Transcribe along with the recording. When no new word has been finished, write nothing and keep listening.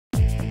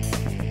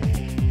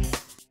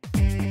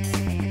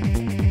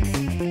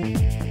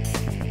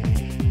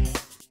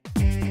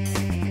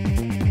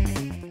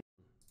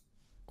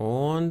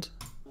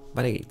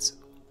weiter geht's.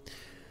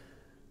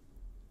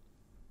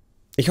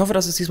 Ich hoffe,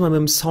 dass es diesmal mit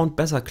dem Sound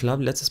besser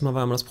klappt. Letztes Mal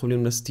war immer das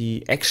Problem, dass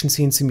die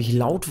Action-Szenen ziemlich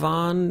laut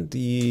waren,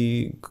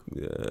 die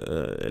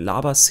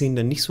Laber-Szenen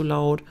dann nicht so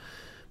laut.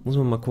 Muss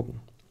man mal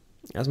gucken.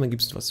 Erstmal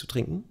gibt es was zu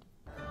trinken.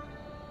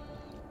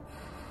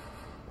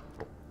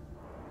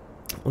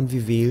 Und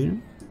wir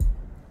wählen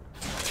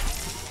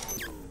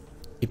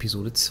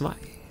Episode 2.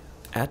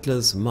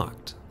 Atlas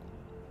Markt.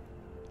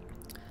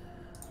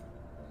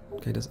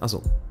 Okay, das...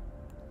 Achso.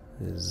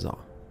 So.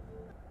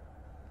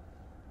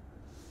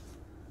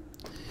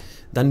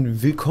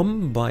 Dann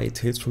willkommen bei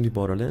Tales from the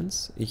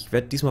Borderlands. Ich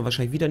werde diesmal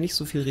wahrscheinlich wieder nicht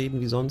so viel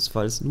reden wie sonst,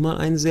 weil es nun mal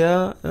ein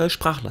sehr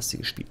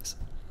sprachlastiges Spiel ist.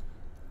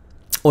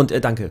 Und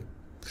danke,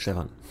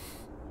 Stefan.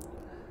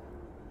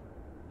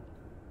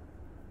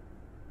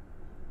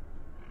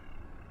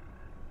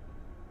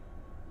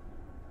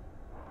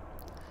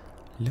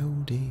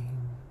 Loading.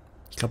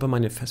 Ich glaube,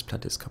 meine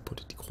Festplatte ist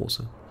kaputt, die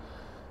große.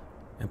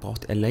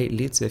 Er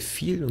lädt sehr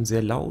viel und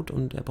sehr laut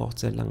und er braucht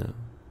sehr lange.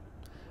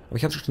 Aber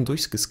ich habe schon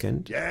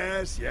durchgescannt.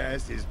 Yes,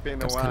 it's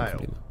been a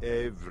while.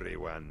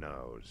 Everyone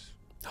knows.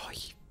 Oh,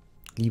 ich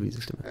liebe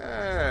diese Stimme.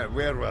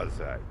 Where was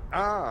I?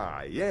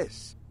 Ah,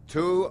 yes.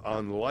 Two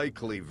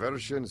unlikely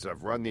versions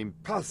of one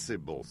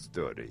impossible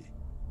story.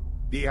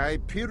 The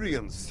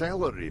Hyperion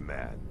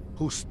salaryman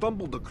who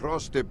stumbled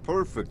across the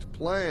perfect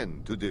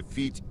plan to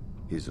defeat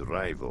his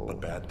rival.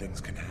 But bad things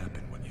can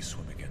happen when you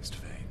swim against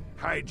fate.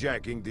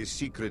 Hijacking the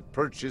secret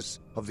purchase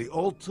of the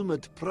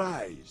ultimate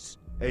prize,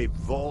 a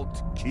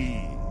vault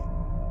key.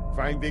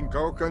 Finding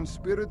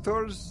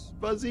co-conspirators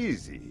was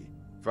easy.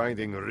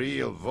 Finding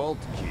real vault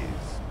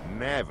keys,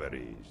 never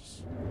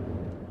is.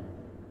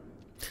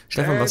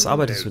 Stefan, was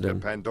arbeitest du denn?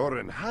 The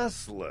Pandoran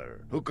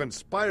hustler who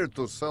conspired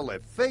to sell a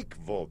fake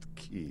vault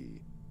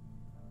key.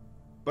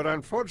 But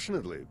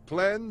unfortunately,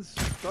 plans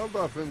don't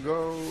often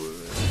go,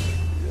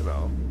 you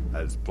know,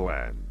 as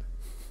planned.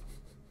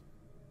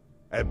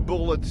 A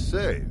bullet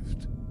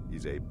saved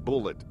is a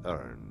bullet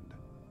earned.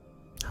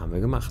 Haben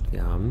wir gemacht.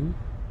 Wir haben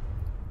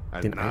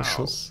And den now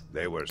Einschuss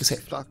they were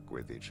gesaved. stuck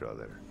with each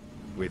other,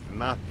 with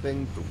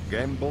nothing to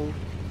gamble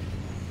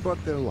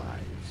but their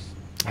lives.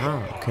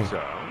 Ah, okay.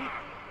 So,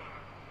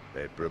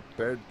 they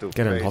prepared to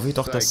Ja, dann face hoffe ich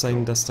doch, dass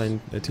dein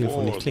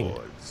Telefon nicht klingelt.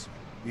 warlords,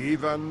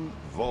 even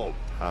vault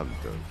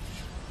hunters.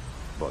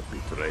 But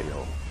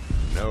betrayal,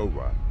 no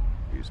one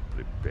is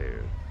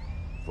prepared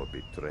for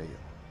betrayal.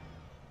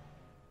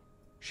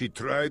 She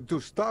tried to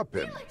stop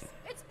him,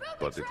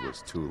 but it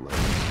was too late.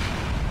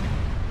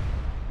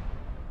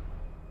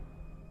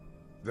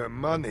 The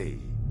money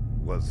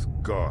was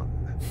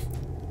gone,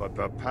 but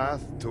the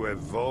path to a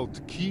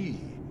vault key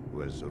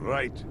was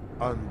right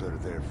under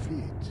their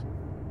feet.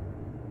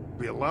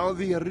 Below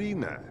the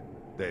arena,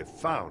 they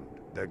found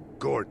the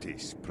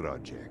Gortys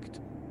Project,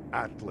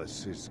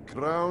 Atlas's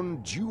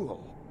crown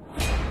jewel,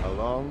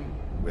 along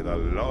with a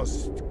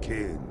lost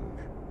king,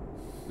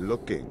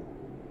 looking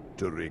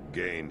to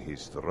regain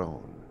his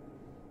throne.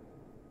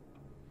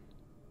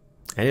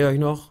 Erinnert ihr euch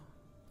noch,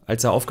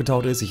 als er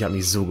aufgetaucht ist? Ich habe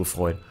mich so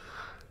gefreut.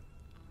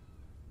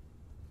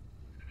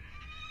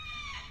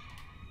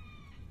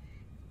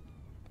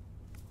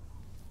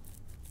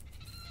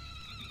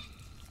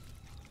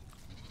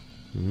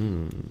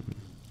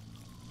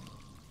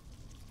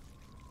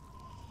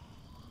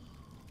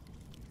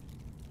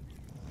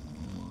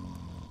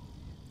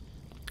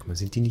 Guck mal,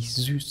 sind die nicht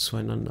süß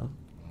zueinander?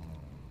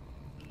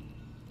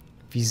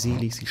 Wie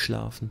selig sie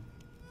schlafen.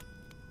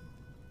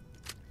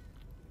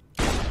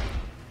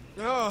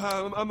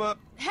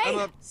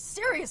 Hey,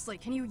 seriously,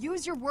 can you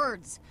use your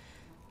words?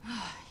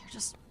 You're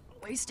just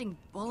wasting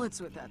bullets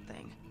with that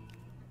thing.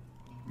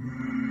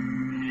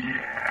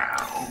 Yeah,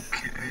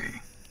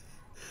 okay.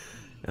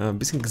 Ja, ein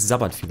bisschen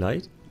gesabbert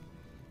vielleicht.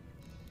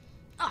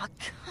 Oh,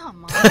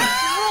 come on. You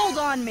rolled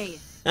on me.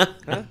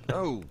 Huh?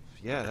 Oh,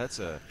 yeah, that's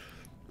a...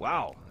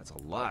 Wow, that's a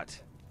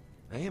lot.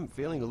 I am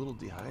feeling a little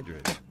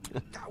dehydrated.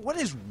 God, what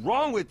is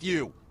wrong with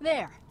you?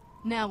 There.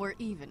 Now we're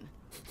even.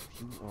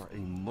 You are a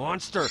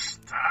monster.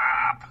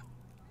 Stop.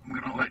 I'm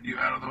gonna let you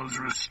out of those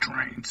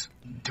restraints.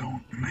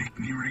 Don't make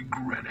me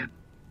regret it,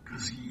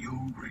 because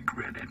you'll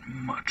regret it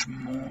much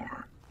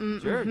more.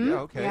 Sure,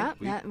 yeah, okay. Yeah,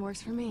 that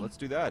works for me. Let's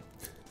do that.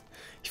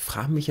 Ich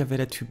frage mich ja, wer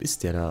der Typ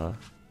ist, der da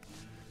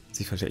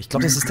sich versteckt. Ich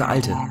glaube, das ist der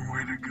Alte. We've got a long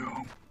way to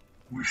go.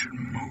 We should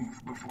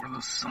move before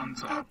the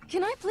sun's up.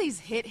 Can I please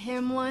hit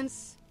him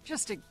once?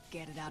 Just to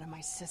get it out of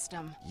my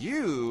system.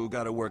 You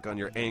gotta work on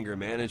your anger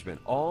management.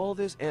 All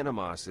this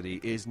animosity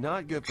is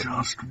not good for...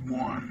 Just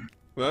one.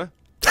 What?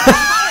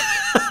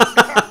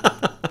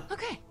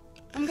 Okay,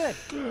 I'm good.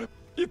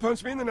 You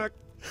punched me in the neck.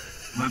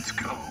 Let's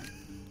go.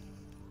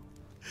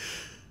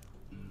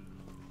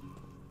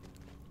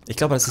 Ich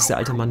glaube, das ist der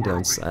alte Mann, der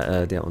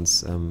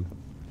uns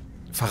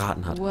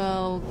verraten hat.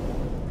 Well...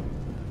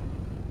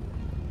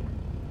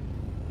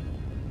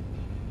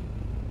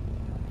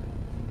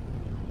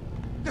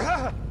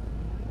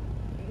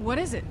 What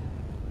is it?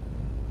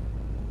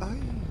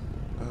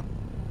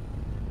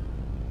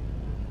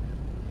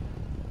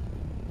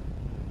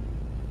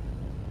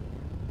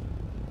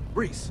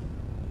 Reese.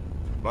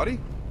 Buddy?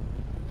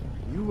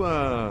 You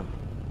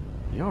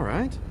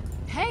alright?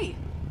 Hey,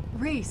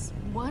 Reese,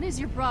 what is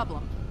your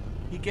problem?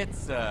 He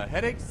gets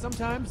headaches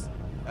sometimes.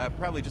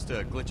 Probably just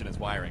a glitch in his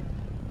wiring.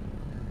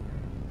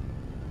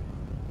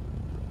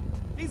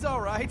 He's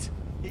alright.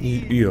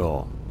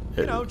 Ja.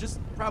 You know, just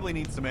probably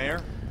needs some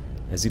air.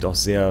 Sieht auch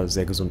sehr,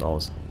 sehr gesund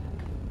aus.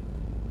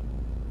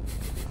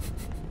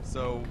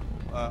 So,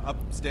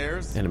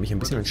 upstairs. Erinnert mich ein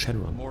bisschen where an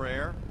Shadowrun. there's more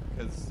air,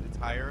 because it's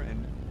higher.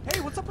 And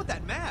hey, what's up with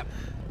that map?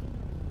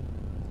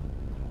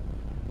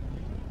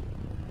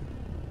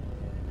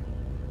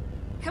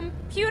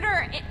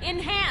 Computer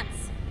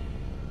enhance.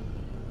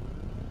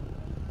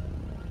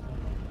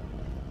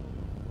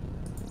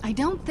 I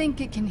don't think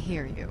it can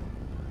hear you.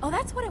 Oh,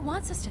 that's what it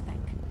wants us to think.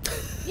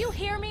 You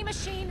hear me,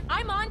 machine?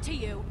 I'm on to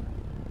you.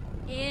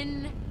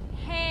 Enhance.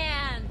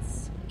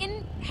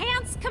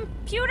 Enhance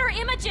computer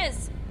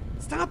images.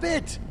 Stop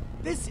it!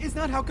 This is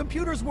not how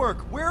computers work.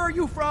 Where are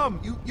you from?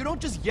 You don't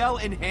just yell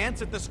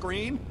enhance at the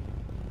screen.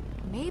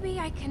 Maybe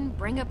I can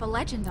bring up a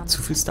legend on Zu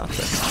this. viel Star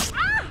Trek.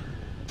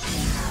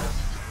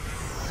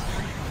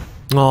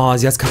 Oh,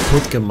 sie hat's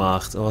kaputt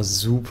gemacht. Oh,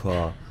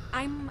 super.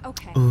 I'm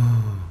okay.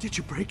 Did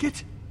you break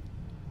it?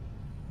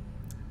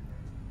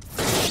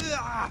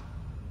 Ah!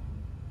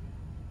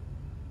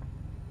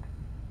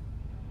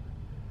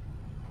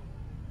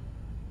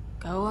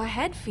 Go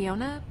ahead,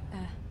 Fiona.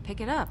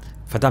 Pick it up.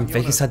 Verdammt,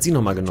 welches hat sie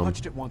nochmal genommen?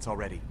 Touched it once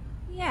already.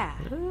 Yeah.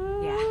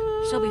 Yeah.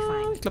 She'll be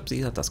fine. Ich glaube,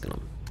 sie hat das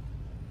genommen.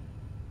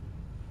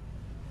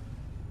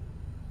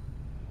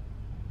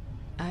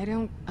 I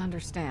don't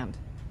understand.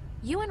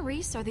 You and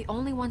Reese are the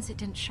only ones it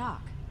didn't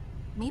shock.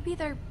 Maybe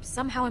they're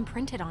somehow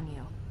imprinted on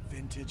you.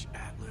 Vintage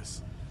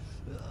Atlas.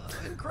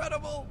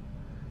 Incredible!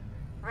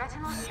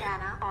 Retinal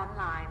scanner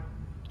online.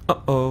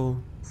 Oh.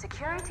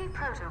 Security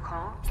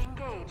protocol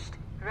engaged.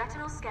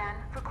 Retinal scan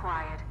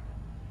required.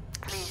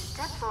 Please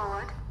step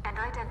forward and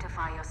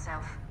identify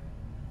yourself.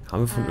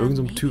 Haben wir von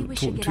irgendeinem Maybe we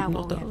should toten get out Typen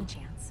while noch we da? have a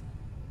chance.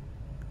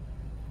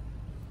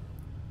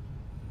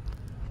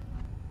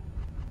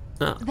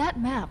 Ah. That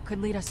map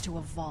could lead us to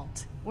a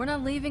vault. We're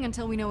not leaving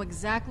until we know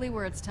exactly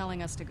where it's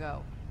telling us to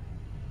go.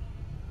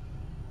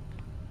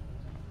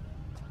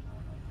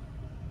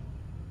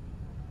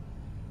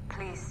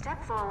 Please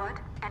step forward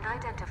and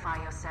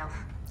identify yourself.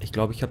 Ich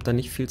glaube, ich habe da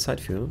nicht viel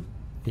Zeit für.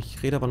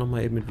 Ich rede aber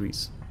nochmal eben mit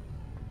Reese.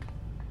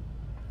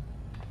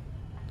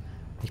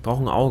 Ich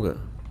brauche ein Auge.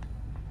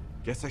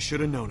 Guess I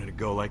should have known it'd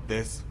go like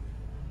this.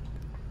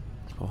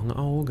 Ich brauche ein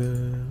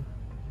Auge.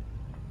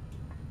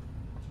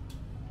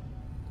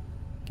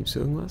 Gibt's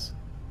hier irgendwas?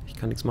 Ich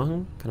kann nichts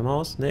machen. Keine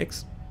Maus.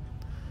 Nix.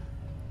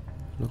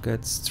 Look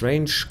at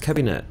Strange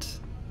Cabinet.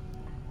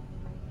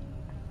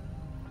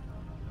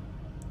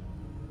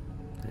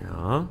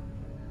 Ja.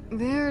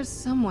 There's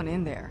someone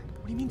in there.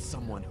 What do you mean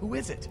someone? Who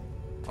is it?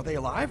 Are they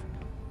alive?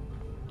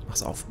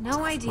 Mach's auf.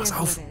 No idea Mach's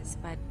who auf. it is,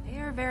 but they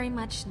are very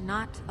much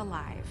not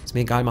alive. Ist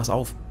mir egal, mach's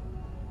auf.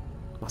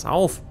 Mach's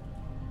auf.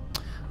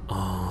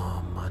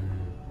 Oh, Mann.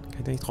 Kann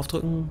ich da nicht drauf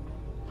drücken?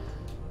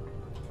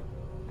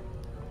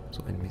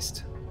 So ein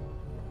Mist.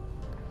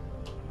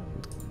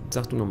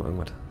 Sag du nochmal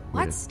irgendwas.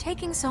 What's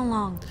taking so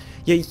long?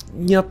 Ja,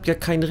 ihr habt ja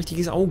kein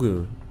richtiges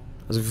Auge.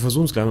 Also wir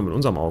versuchen es gleich mal mit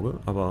unserem Auge,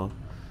 aber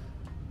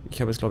ich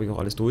habe jetzt glaube ich auch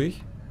alles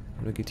durch.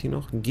 Oder geht hier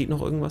noch? Geht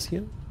noch irgendwas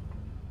hier?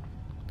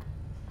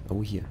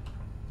 Oh, hier.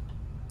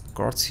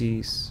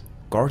 Gordy's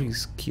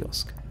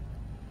Kiosk.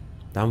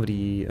 Da haben wir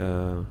die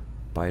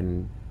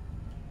beiden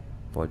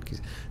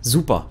Voltkeys.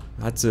 Super.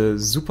 Hat sie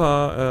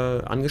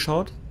super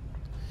angeschaut.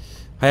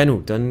 Ja,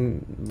 nu,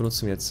 dann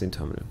benutzen wir jetzt den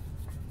Terminal.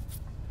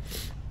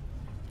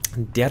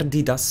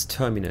 Das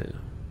Terminal.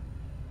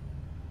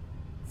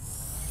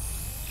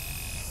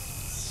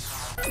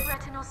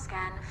 Retinal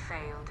scan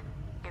failed.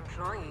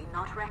 Employee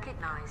not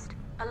recognized.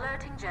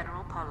 Alerting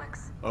General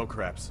Pollux. Oh,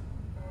 craps.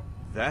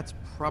 That's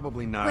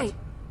probably not... Wait,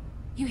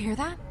 you hear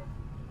that?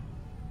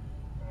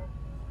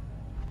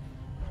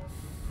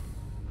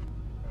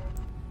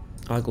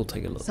 I'll go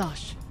take a look.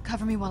 Zosh,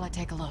 cover me while I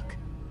take a look.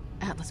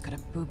 Atlas could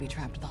have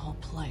booby-trapped the whole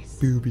place.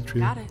 Booby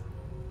trap. Got it.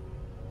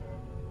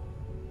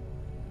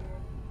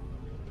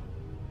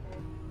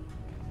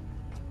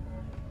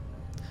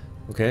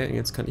 Okay,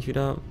 jetzt kann ich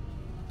wieder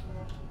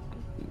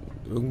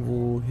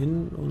irgendwo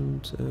hin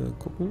und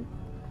gucken.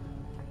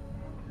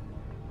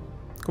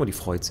 Guck mal, die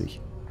freut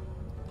sich.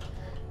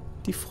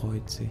 Die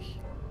freut sich.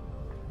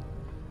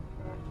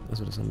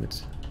 Also das war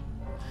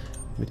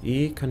mit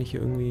E kann ich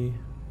hier irgendwie...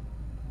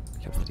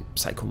 Ich habe noch die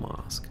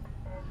Psycho-Mask.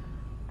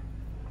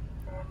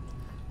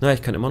 Na,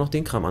 ich kann immer noch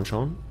den Kram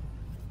anschauen.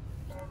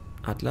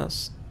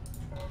 Atlas.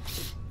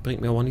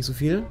 Bringt mir aber auch nicht so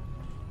viel.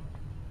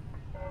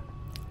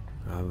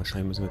 Ja,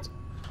 wahrscheinlich müssen wir jetzt...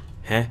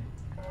 Hä?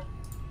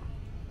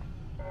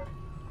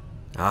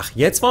 Ach,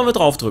 jetzt wollen wir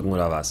draufdrücken,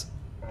 oder was?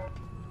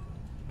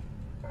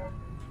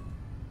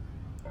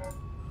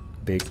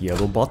 Big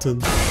yellow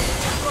button.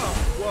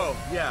 Whoa,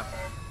 yeah.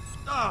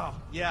 Oh,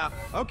 yeah,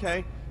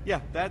 okay.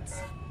 Yeah, that's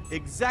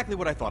exactly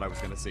what I thought I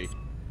was gonna see.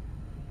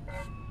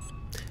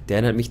 Der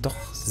erinnert mich doch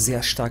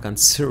sehr stark an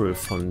Cyril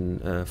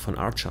von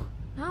Archer.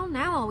 Well,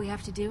 now all we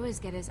have to do is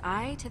get his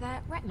eye to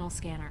that retinal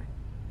scanner.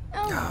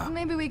 Oh,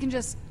 maybe we can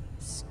just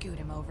scoot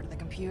him over to the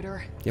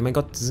computer. Ja, mein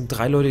Gott, das sind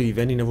 3 Leute, die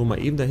werden ihn ja wohl mal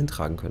eben dahin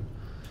tragen können.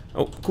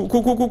 Oh, Kuh.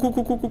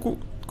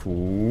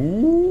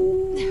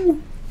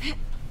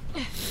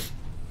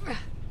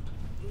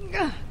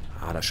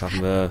 Ah, das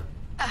schaffen wir.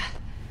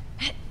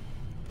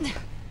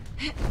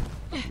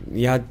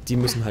 Ja, die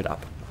müssen halt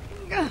ab.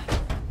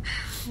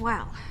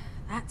 Well,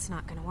 that's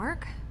not gonna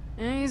work.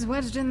 He's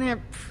wedged in there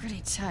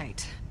pretty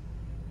tight.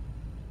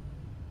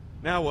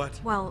 Now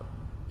what? Well,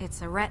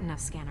 it's a retina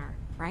scanner,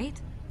 right?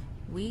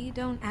 We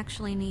don't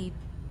actually need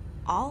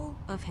all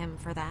of him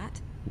for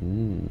that.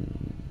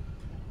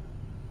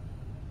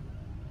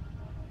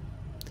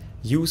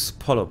 Use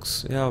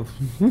Pollux. Ja,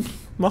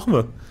 machen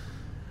wir.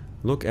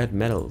 Look at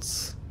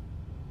medals.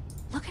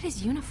 Look at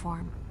his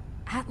uniform.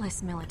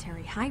 Atlas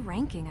military, high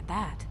ranking at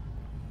that.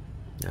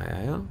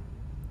 Ja.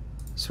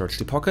 Search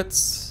the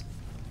pockets.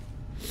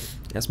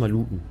 Erstmal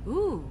looten.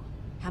 Ooh,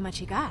 how much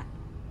he got?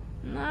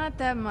 Not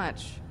that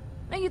much.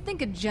 Now you'd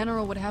think a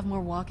general would have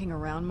more walking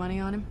around money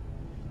on him.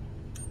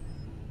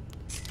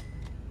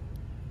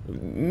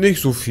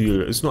 Nicht so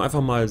viel. Ist nur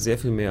einfach mal sehr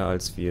viel mehr,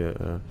 als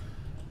wir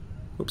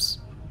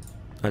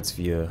als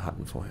wir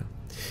hatten vorher.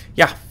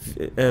 Ja,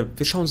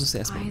 wir schauen uns das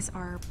erstmal an. Eyes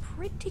are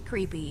pretty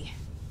creepy.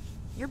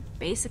 You're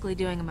basically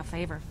doing him a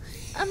favor.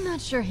 I'm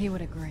not sure he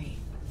would agree.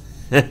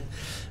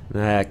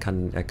 Naja,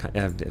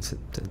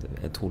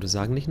 Tote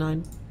sagen nicht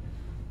nein.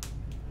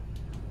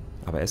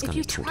 Aber er ist gar If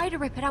you nicht tot. try to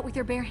rip it out with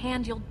your bare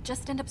hand, you'll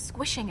just end up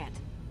squishing it.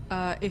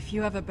 If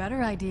you have a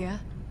better idea.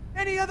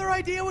 Any other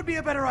idea would be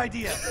a better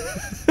idea.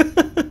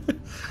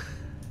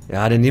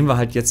 Ja, dann nehmen wir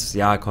halt jetzt...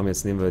 Ja, komm,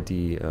 jetzt nehmen wir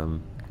die...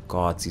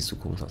 Gott, siehst du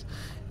komisch aus.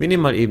 Wir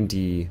nehmen mal eben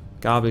die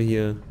Gabel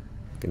hier.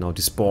 Genau,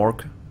 die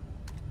Spork.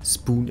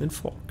 Spoon and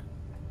Fork.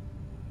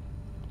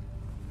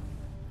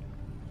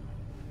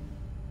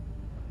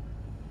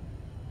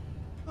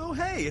 Oh,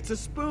 hey, it's a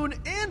spoon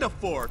and a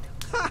fork.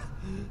 Ha!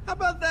 How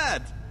about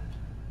that?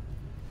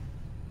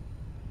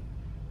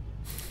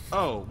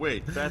 Oh,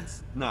 wait,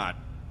 that's not.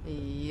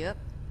 Yep.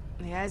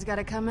 The guy's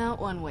gotta come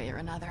out one way or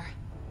another.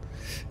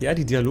 Ja,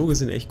 die Dialoge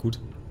sind echt gut.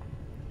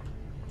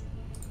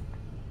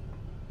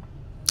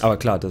 Aber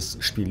klar, das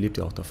Spiel lebt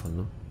ja auch davon,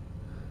 ne?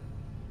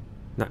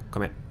 Na,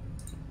 komm her.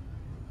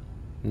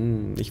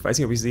 Ich weiß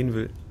nicht, ob ich sehen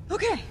will.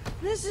 Okay,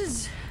 this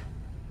is...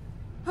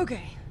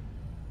 Okay.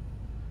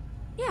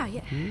 Yeah,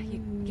 you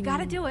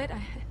gotta do it.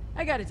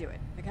 I gotta do it.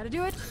 I gotta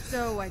do it,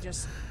 so I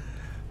just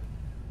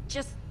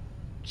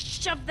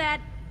shove that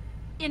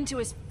into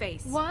his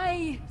face.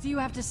 Why do you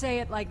have to say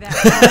it like that?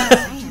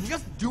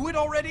 Just do it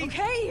already?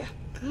 Okay!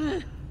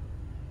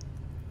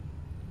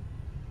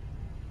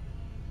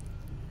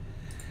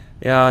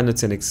 Ja,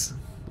 nützt ja nix.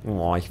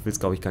 Oh, ich will's,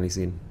 glaube ich, gar nicht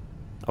sehen.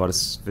 Aber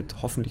das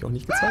wird hoffentlich auch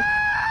nicht gezeigt.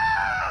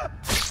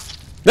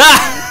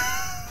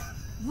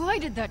 Why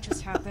did that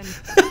just happen?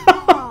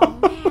 Oh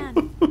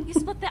man, you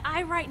split the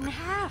eye right in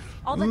half.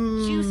 All the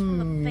juice from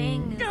the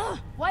thing. Ugh,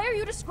 why are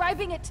you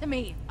describing it to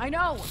me? I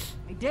know.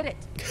 I did it.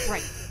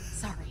 Right,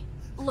 sorry.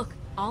 Look,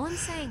 all I'm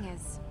saying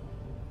is,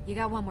 you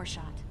got one more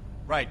shot.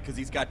 Right, because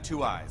he's got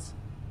 2 eyes.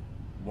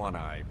 1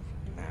 eye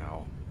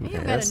now. You've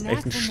Er got ist a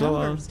echt knack ein for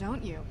schlauer... numbers,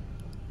 don't you?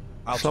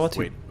 I'll Schlauer just Typ.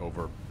 wait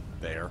over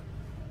there.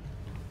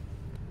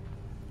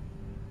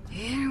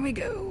 Here we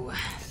go.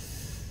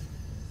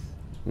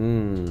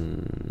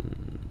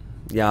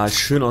 Ja,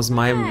 schön aus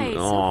meinem... Hey, so Oh,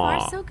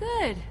 far so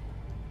good.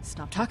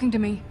 Stop talking to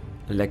me.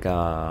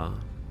 lecker.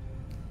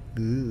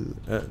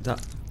 Da.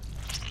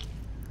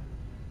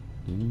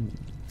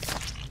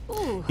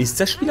 Ooh, Ist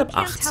das Spiel I ab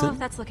can't tell 18? if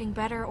that's looking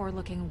better or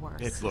looking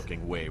worse. It's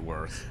looking way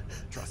worse.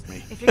 Trust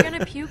me. If you're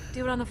gonna puke,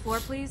 do it on the floor,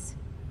 please.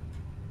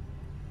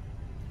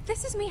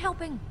 This is me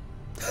helping.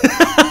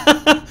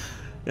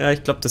 Ja,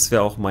 ich glaube, das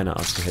wäre auch meine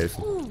Art zu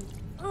helfen.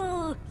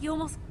 Ooh, you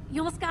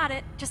almost got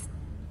it. Just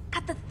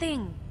cut the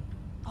thing.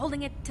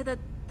 Holding it to the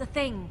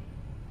thing.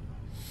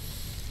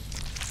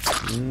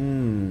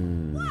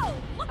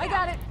 I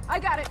got it. I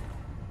got it.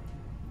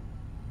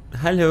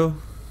 Hallo.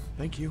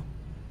 Thank you.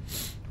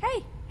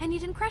 Hey, and you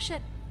didn't crush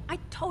it. I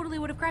totally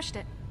would have crushed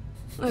it.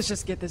 Let's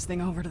just get this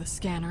thing over to the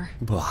scanner.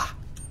 Boah.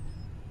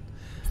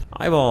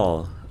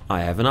 Eyeball.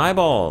 I have an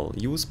eyeball.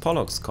 Use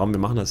Pollux. Komm, wir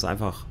machen das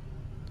einfach.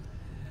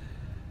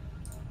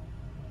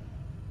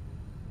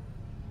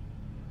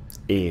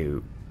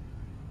 Ew.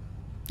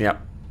 Ja.